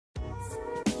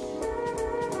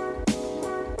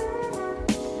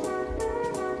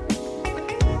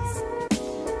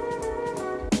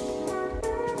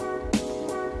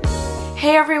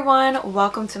Hey everyone,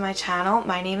 welcome to my channel.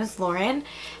 My name is Lauren,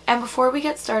 and before we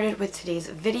get started with today's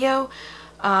video,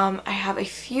 I have a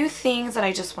few things that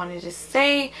I just wanted to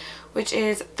say, which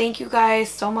is thank you guys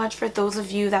so much for those of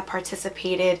you that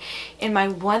participated in my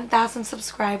 1,000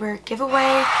 subscriber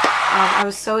giveaway. I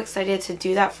was so excited to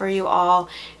do that for you all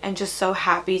and just so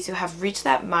happy to have reached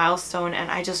that milestone, and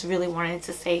I just really wanted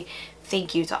to say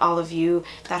thank you to all of you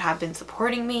that have been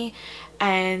supporting me.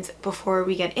 And before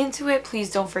we get into it, please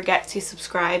don't forget to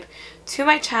subscribe to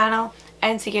my channel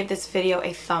and to give this video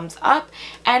a thumbs up,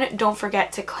 and don't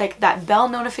forget to click that bell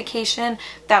notification.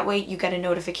 That way you get a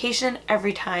notification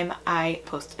every time I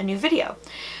post a new video.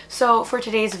 So for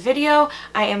today's video,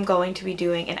 I am going to be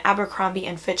doing an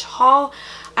Abercrombie Fitch haul.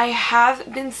 I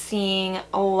have been seeing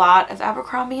a lot of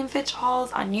Abercrombie Fitch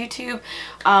hauls on YouTube,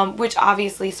 which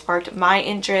obviously sparked my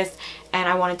interest, and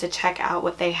I wanted to check out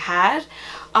what they had.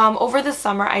 Over the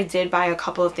summer, I did buy a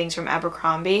couple of things from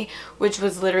Abercrombie, which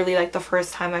was literally like the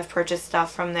first time I've purchased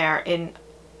stuff from there in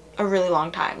a really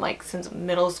long time, like since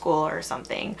middle school or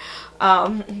something.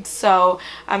 So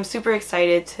I'm super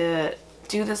excited to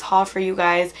do this haul for you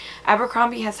guys.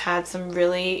 Abercrombie has had some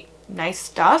really nice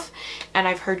stuff, and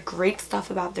I've heard great stuff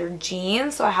about their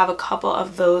jeans, so I have a couple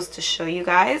of those to show you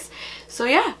guys. So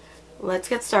yeah, let's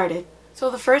get started. So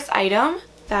the first item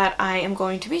that I am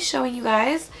going to be showing you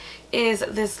guys is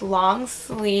this long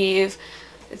sleeve,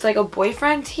 it's like a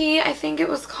boyfriend tee, I think it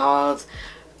was called.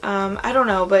 I don't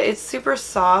know, but it's super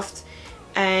soft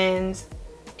and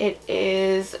it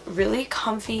is really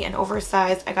comfy and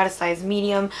oversized. I got a size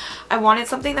medium. I wanted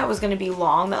something that was going to be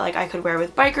long, that like I could wear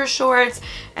with biker shorts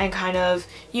and kind of,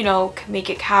 you know, make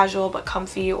it casual but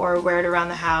comfy, or wear it around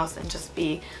the house and just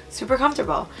be super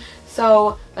comfortable.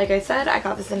 So like I said, I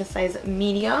got this in a size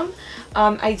medium.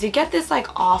 I did get this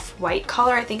like off-white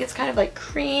color. I think it's kind of like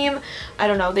cream. I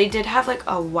don't know. They did have like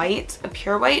a white, a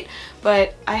pure white,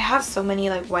 but I have so many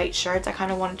like white shirts. I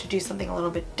kind of wanted to do something a little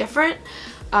bit different.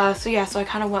 So yeah, so I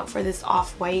kind of went for this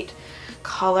off-white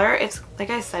color. It's like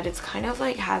I said, it's kind of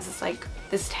like has this like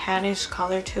this tannish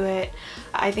color to it.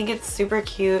 I think it's super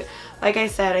cute. Like I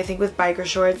said, I think with biker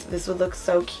shorts this would look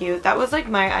so cute. That was like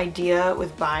my idea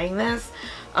with buying this.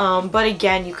 But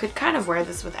again, you could kind of wear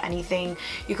this with anything.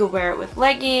 You could wear it with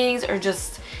leggings or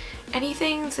just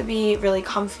anything to be really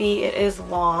comfy. It is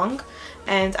long,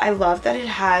 and I love that it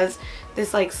has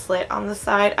this like slit on the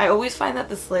side. I always find that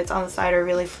the slits on the side are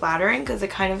really flattering because it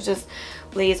kind of just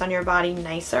lays on your body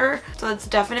nicer. So it's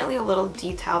definitely a little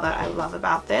detail that I love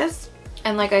about this.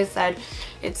 And like I said,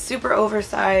 it's super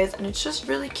oversized and it's just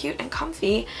really cute and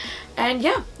comfy, and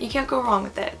yeah, you can't go wrong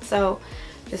with it. So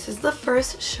this is the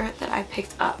first shirt that I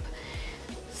picked up.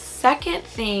 Second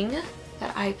thing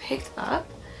that I picked up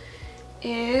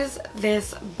is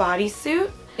this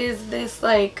bodysuit. Is this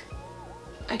like,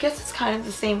 I guess it's kind of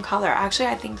the same color. Actually,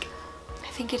 I think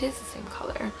it is the same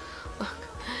color. Look,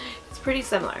 it's pretty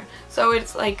similar. So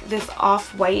it's like this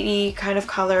off-whitey kind of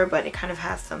color, but it kind of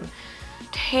has some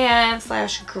tan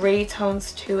 / gray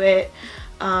tones to it.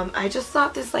 I just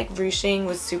thought this like ruching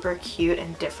was super cute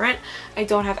and different. I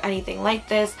don't have anything like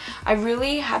this. I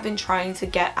really have been trying to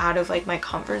get out of like my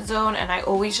comfort zone, and I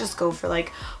always just go for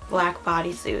like black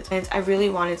bodysuits, and I really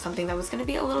wanted something that was going to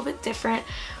be a little bit different.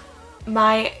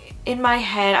 In my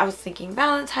head I was thinking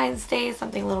Valentine's Day,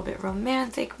 something a little bit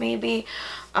romantic maybe.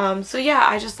 So yeah,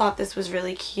 I just thought this was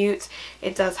really cute.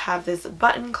 It does have this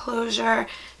button closure,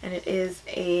 and it is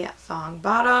a thong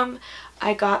bottom.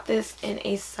 I got this in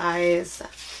a size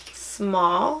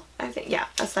small, I think. Yeah,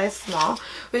 a size small,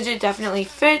 which it definitely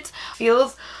fits.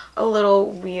 Feels a little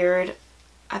weird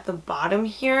at the bottom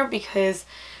here because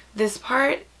this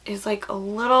part is like a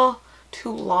little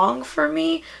too long for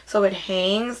me, so it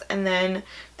hangs, and then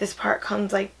this part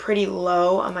comes like pretty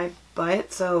low on my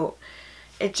butt, so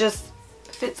it just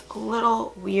fits a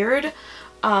little weird.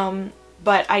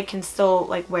 But I can still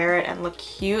like wear it and look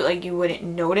cute. Like you wouldn't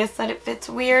notice that it fits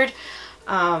weird.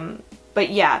 But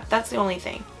yeah, that's the only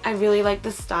thing. I really like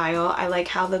the style. I like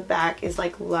how the back is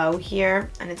like low here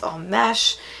and it's all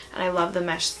mesh, and I love the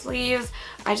mesh sleeves.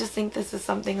 I just think this is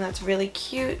something that's really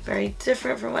cute, very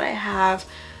different from what I have.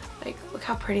 Like, look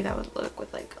how pretty that would look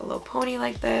with like a low pony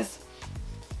like this,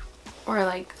 or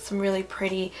like some really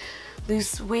pretty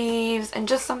loose waves, and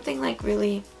just something like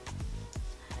really,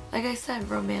 like I said,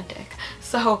 romantic.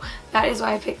 So that is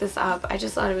why I picked this up. I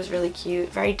just thought it was really cute,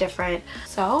 very different.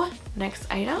 So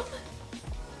next item.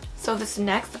 So this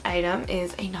next item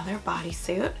is another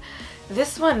bodysuit.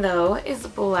 This one though is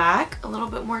black, a little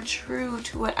bit more true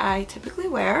to what I typically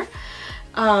wear.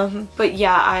 But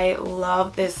yeah, I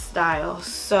love this style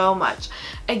so much.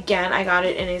 Again, I got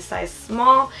it in a size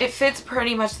small. It fits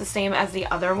pretty much the same as the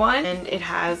other one, and it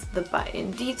has the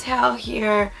button detail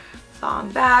here,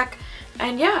 thong back.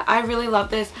 And yeah, I really love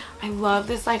this. I love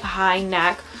this like high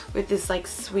neck with this like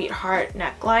sweetheart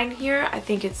neckline here. I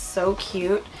think it's so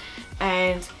cute,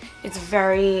 and it's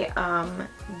very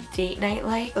date night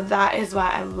like. So that is why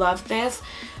I love this.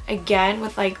 Again,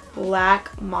 with like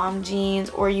black mom jeans,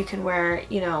 or you can wear,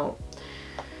 you know,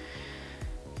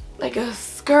 like a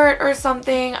skirt or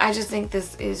something. I just think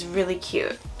this is really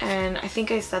cute. And I think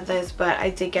I said this, but I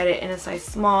did get it in a size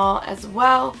small as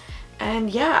well.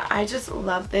 And yeah, I just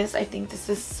love this. I think this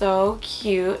is so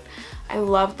cute. I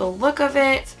love the look of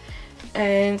it,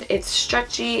 and it's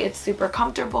stretchy, it's super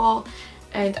comfortable,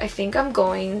 and I think I'm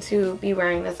going to be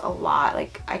wearing this a lot.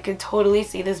 Like, I could totally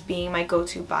see this being my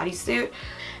go-to bodysuit.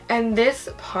 And this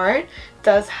part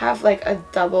does have like a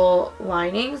double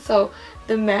lining, so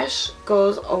the mesh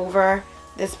goes over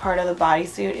this part of the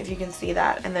bodysuit, if you can see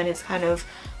that, and then it's kind of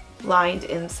lined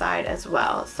inside as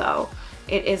well. So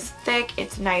it is thick,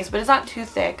 it's nice, but it's not too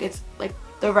thick. It's like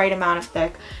the right amount of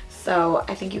thick. So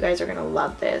I think you guys are gonna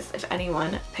love this if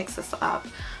anyone picks this up.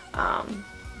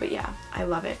 But yeah, I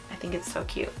love it. I think it's so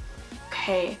cute.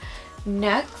 Okay,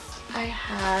 next I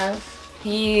have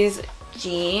these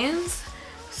jeans.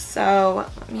 So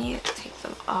let me take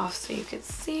them off so you can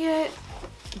see it.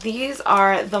 These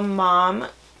are the Mom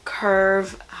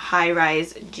Curve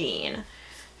high-rise jean.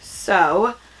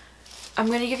 So I'm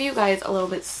gonna give you guys a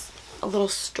little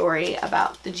story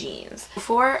about the jeans.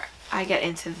 Before I get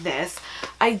into this,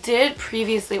 I did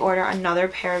previously order another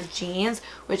pair of jeans,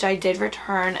 which I did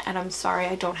return, and I'm sorry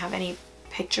I don't have any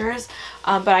pictures,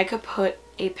 but I could put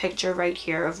a picture right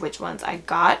here of which ones I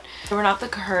got. They were not the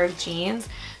curved jeans.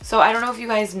 So I don't know if you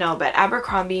guys know, but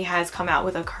Abercrombie has come out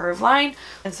with a curve line,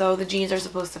 and so the jeans are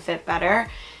supposed to fit better.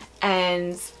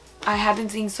 And I have been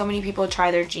seeing so many people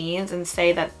try their jeans and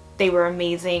say that they were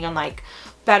amazing and like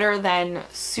better than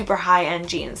super high-end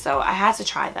jeans, so I had to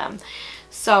try them.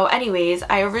 So anyways,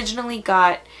 I originally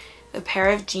got a pair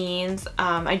of jeans.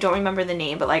 I don't remember the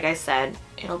name, but like I said,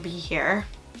 it'll be here.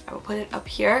 I will put it up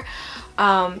here.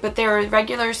 But they were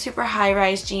regular super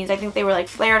high-rise jeans. I think they were like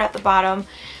flared at the bottom,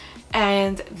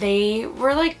 and they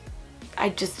were like, I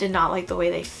just did not like the way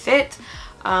they fit.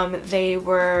 They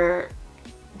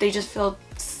just felt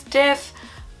stiff.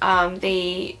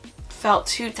 They felt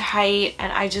too tight,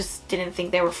 and I just didn't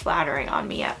think they were flattering on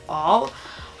me at all,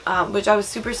 which I was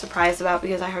super surprised about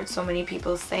because I heard so many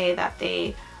people say that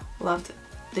they loved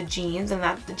the jeans and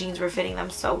that the jeans were fitting them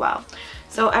so well.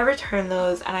 So I returned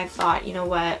those, and I thought, you know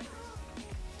what,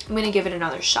 I'm gonna give it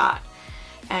another shot.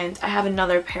 And I have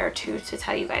another pair too to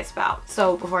tell you guys about.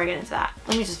 So before I get into that,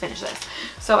 let me just finish this.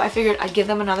 So I figured I'd give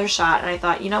them another shot, and I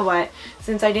thought, you know what,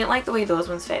 since I didn't like the way those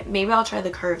ones fit, maybe I'll try the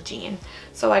curve jean.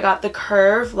 So I got the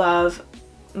Curve Love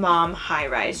Mom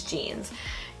high-rise jeans,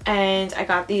 and I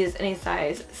got these in a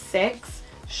size 6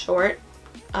 short.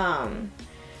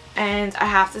 And I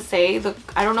have to say, look,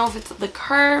 I don't know if it's the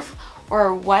curve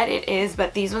or what it is,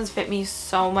 but these ones fit me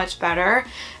so much better,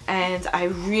 and I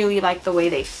really like the way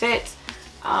they fit.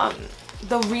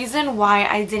 The reason why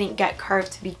I didn't get curve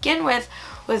to begin with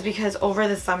was because over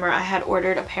the summer I had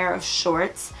ordered a pair of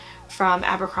shorts from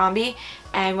Abercrombie,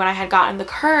 and when I had gotten the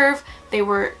curve, they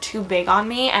were too big on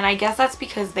me, and I guess that's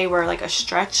because they were like a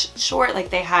stretch short. Like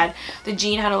the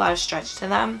jean had a lot of stretch to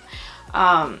them,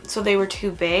 so they were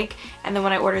too big. And then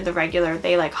when I ordered the regular,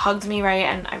 they like hugged me right,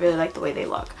 and I really like the way they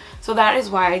look. So that is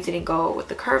why I didn't go with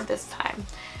the curve this time.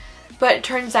 But it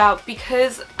turns out,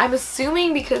 because I'm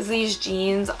assuming because these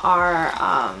jeans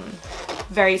are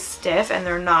very stiff and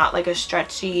they're not like a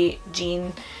stretchy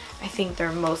jean, I think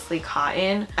they're mostly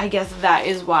cotton. I guess that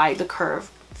is why the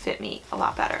curve fit me a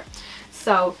lot better.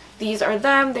 So these are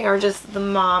them. They are just the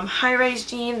Mom high-rise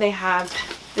jean. They have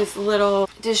this little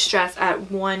distress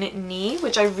at one knee,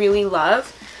 which I really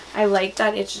love. I like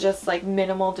that it's just like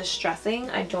minimal distressing.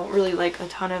 I don't really like a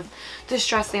ton of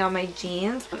distressing on my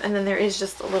jeans. And then there is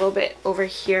just a little bit over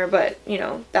here, but you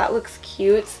know, that looks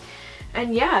cute.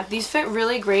 And yeah, these fit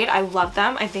really great. I love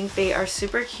them. I think they are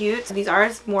super cute. These are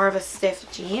more of a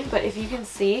stiff jean, but if you can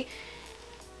see,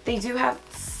 they do have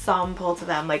some pull to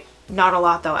them. Like not a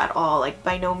lot though at all. Like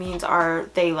by no means are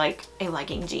they like a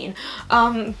legging jean.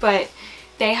 But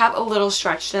they have a little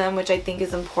stretch to them, which I think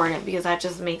is important because that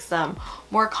just makes them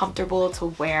more comfortable to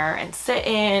wear and sit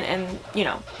in, and you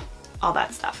know, all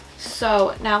that stuff.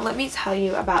 So now let me tell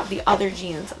you about the other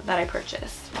jeans that I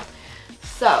purchased.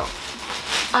 So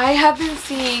I have been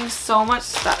seeing so much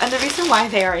stuff, and the reason why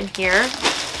they are in here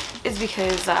is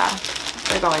because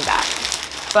they're going back.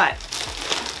 But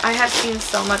I have seen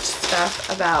so much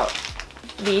stuff about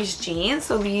these jeans.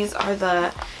 So these are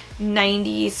the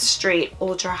 90s straight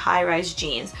ultra high-rise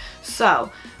jeans.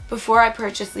 So before I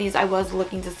purchased these, I was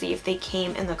looking to see if they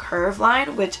came in the curve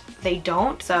line, which they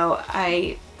don't. So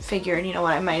I figured, you know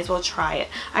what, I might as well try it.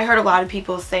 I heard a lot of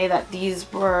people say that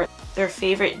these were their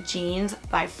favorite jeans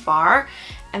by far,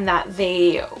 and that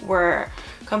they were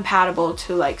compatible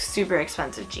to like super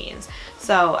expensive jeans.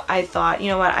 So I thought, you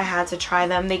know what, I had to try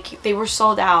them. They were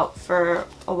sold out for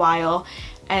a while,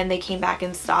 and they came back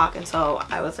in stock, and so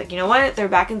I was like, you know what, they're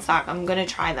back in stock, I'm gonna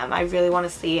try them. I really want to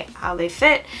see how they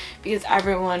fit because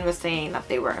everyone was saying that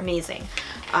they were amazing.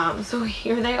 So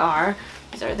here they are.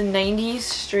 These are the 90s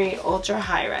straight ultra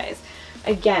high rise.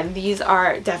 Again, these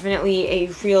are definitely a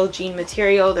real jean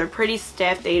material. They're pretty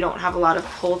stiff. They don't have a lot of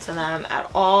pull to them at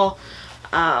all.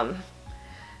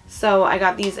 So I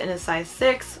got these in a size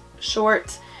 6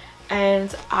 short,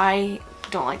 and I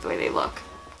don't like the way they look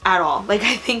at all. Like,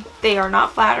 I think they are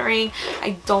not flattering.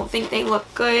 I don't think they look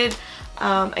good.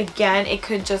 Again, it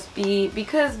could just be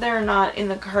because they're not in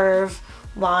the curve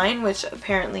line, which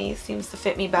apparently seems to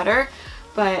fit me better,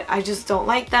 but I just don't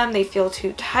like them. They feel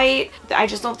too tight. I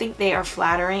just don't think they are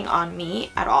flattering on me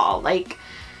at all. Like,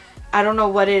 I don't know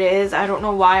what it is. I don't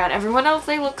know why. On everyone else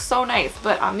they look so nice,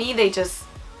 but on me they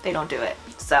don't do it.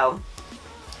 So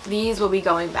these will be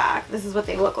going back. This is what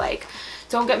they look like.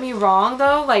 Don't get me wrong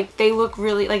though, like, they look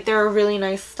really, like, they're a really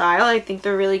nice style. I think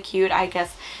they're really cute. I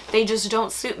guess they just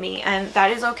don't suit me, and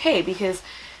that is okay because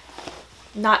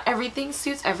not everything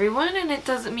suits everyone, and it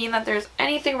doesn't mean that there's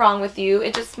anything wrong with you.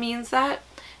 It just means that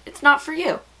it's not for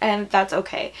you, and that's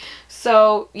okay.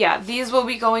 So yeah, these will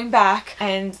be going back,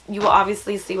 and you will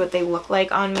obviously see what they look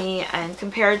like on me, and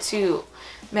compared to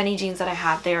many jeans that I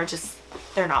have,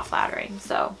 they're not flattering.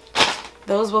 So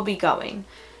those will be going.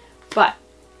 But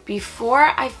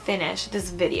before I finish this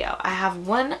video, I have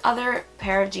one other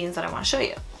pair of jeans that I want to show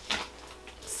you.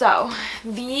 So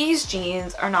these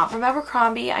jeans are not from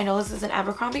Abercrombie. I know this is an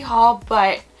Abercrombie haul,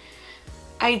 but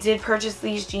I did purchase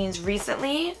these jeans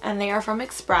recently, and they are from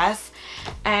Express,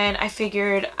 and I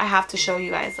figured I have to show you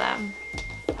guys them.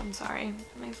 I'm sorry,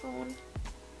 my phone.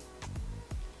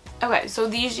 Okay, so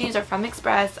these jeans are from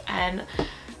Express, and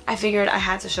I figured I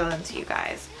had to show them to you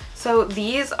guys. So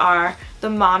these are the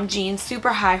mom jeans super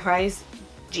high-rise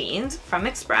jeans from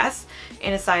Express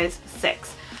in a size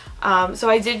 6. So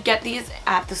I did get these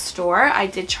at the store. I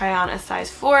did try on a size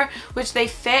 4, which they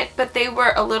fit, but they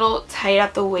were a little tight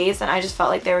at the waist, and I just felt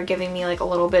like they were giving me like a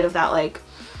little bit of that, like,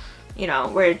 you know,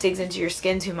 where it digs into your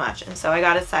skin too much. And so I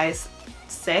got a size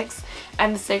 6,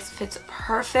 and the 6 fits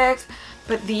perfect.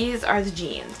 But these are the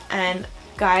jeans, and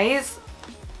guys,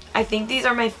 I think these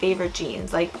are my favorite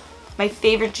jeans. Like, my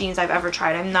favorite jeans I've ever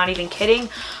tried. I'm not even kidding.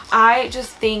 I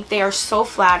just think they are so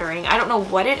flattering. I don't know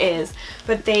what it is,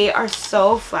 but they are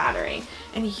so flattering.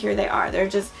 And here they are. They're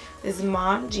just this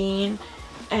mom jean,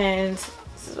 and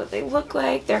this is what they look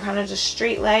like. They're kind of just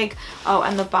straight leg. Oh,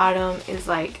 and the bottom is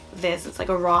like this. It's like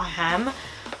a raw hem.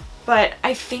 But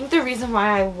I think the reason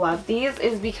why I love these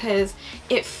is because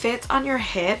it fits on your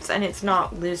hips, and it's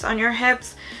not loose on your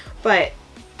hips, but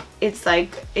it's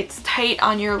like, it's tight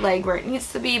on your leg where it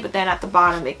needs to be, but then at the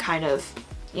bottom it kind of,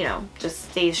 you know,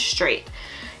 just stays straight.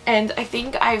 And I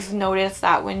think I've noticed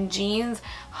that when jeans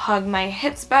hug my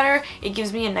hips better, it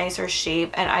gives me a nicer shape,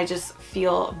 and I just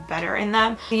feel better in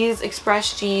them. These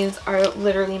Express jeans are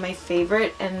literally my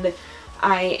favorite, and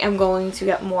I am going to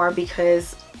get more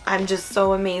because I'm just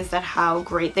so amazed at how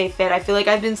great they fit. I feel like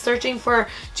I've been searching for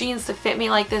jeans to fit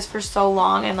me like this for so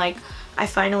long, and like, I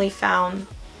finally found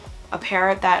a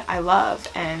pair that I love,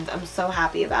 and I'm so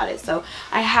happy about it. So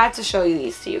I had to show you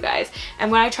these to you guys, and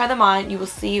when I try them on, you will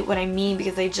see what I mean,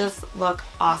 because they just look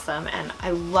awesome, and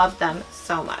I love them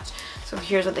so much. So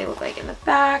here's what they look like in the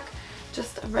back.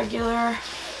 Just a regular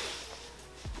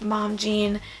mom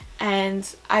jean, and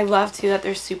I love too that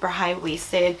they're super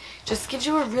high-waisted. Just gives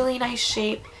you a really nice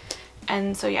shape,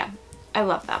 and so yeah, I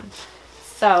love them.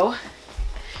 So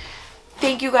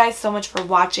thank you guys so much for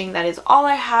watching. That is all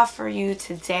I have for you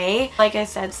today. Like I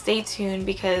said, stay tuned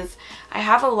because I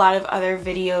have a lot of other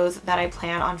videos that I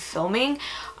plan on filming.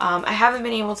 I haven't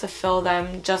been able to film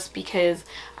them just because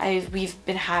we've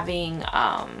been having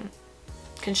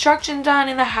construction done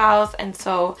in the house, and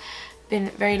so been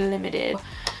very limited.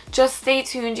 Just stay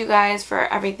tuned, you guys, for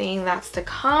everything that's to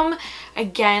come.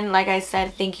 Again, like I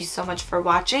said, thank you so much for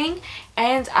watching,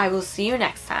 and I will see you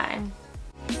next time.